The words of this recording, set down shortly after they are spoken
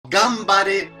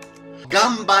Ganbare,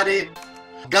 Ganbare,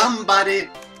 Ganbare,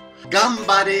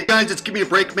 Ganbare. Guys, it's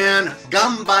GimmeaBreakman.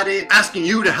 Ganbare, asking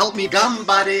you to help me.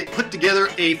 Ganbare, put together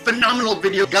a phenomenal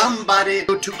video. Ganbare,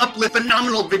 to uplift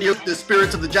phenomenal video. The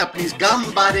spirits of the Japanese.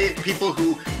 Ganbare, people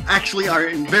who actually are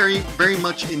in very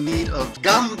much in need of.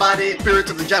 Ganbare,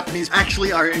 spirits of the Japanese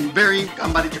actually are in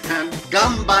Ganbare Japan.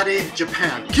 Ganbare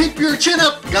Japan. Keep your chin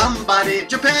up. Ganbare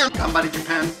Japan. Ganbare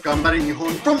Japan. Ganbare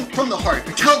Nihon. From the heart.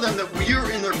 Tell them that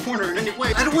we're in their corner in any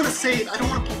way. I don't want to say it. I don't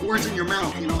want to put words in your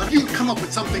mouth. You know, if you come up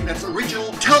with something that's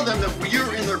original, tell them that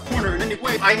we're in their corner in any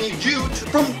way. I need you to,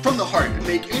 from the heart,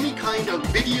 make any kind of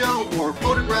video or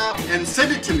photograph and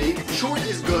send it to me. Short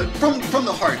is good. From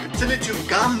the heart. Send it to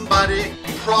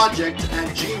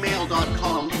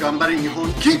Ganbareproject@gmail.com. Ganbare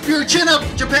Nihon. Keep your chin up,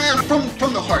 Japan.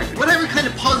 From the heart. Whatever kind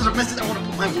of positive message, I want to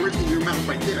put my words in your mouth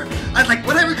right there. I'd like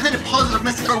whatever kind of positive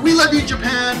message, or we love you,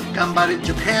 Japan. Ganbare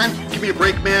Japan.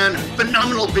 GimmeaBreakman.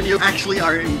 Phenomenal video. Actually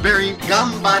are in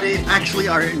Ganbare. Actually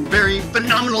are in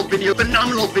phenomenal video.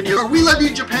 Phenomenal video. Or we love you,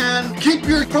 Japan. Keep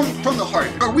your from the heart.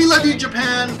 Or we love you,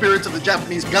 Japan. Spirits of the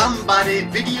Japanese. Ganbare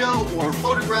video or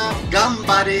photograph.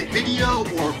 Ganbare video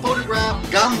or photograph.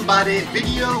 Ganbare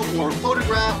video or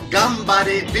photograph.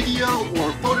 Ganbare video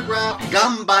or photograph.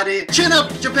 Ganbare. Chin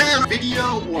up, Japan.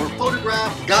 Video or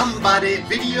photograph. Ganbare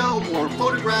video or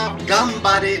photograph.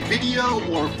 Ganbare video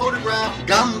or photograph.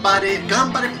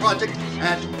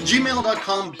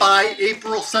 Ganbareproject@gmail.com by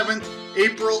April 7th,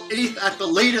 April 8th at the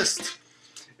latest.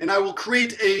 And I will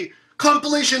create a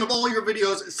compilation of all your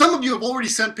videos. Some of you have already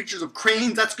sent pictures of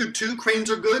cranes. That's good too. Cranes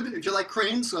are good if you like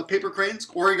cranes, paper cranes,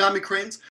 origami cranes.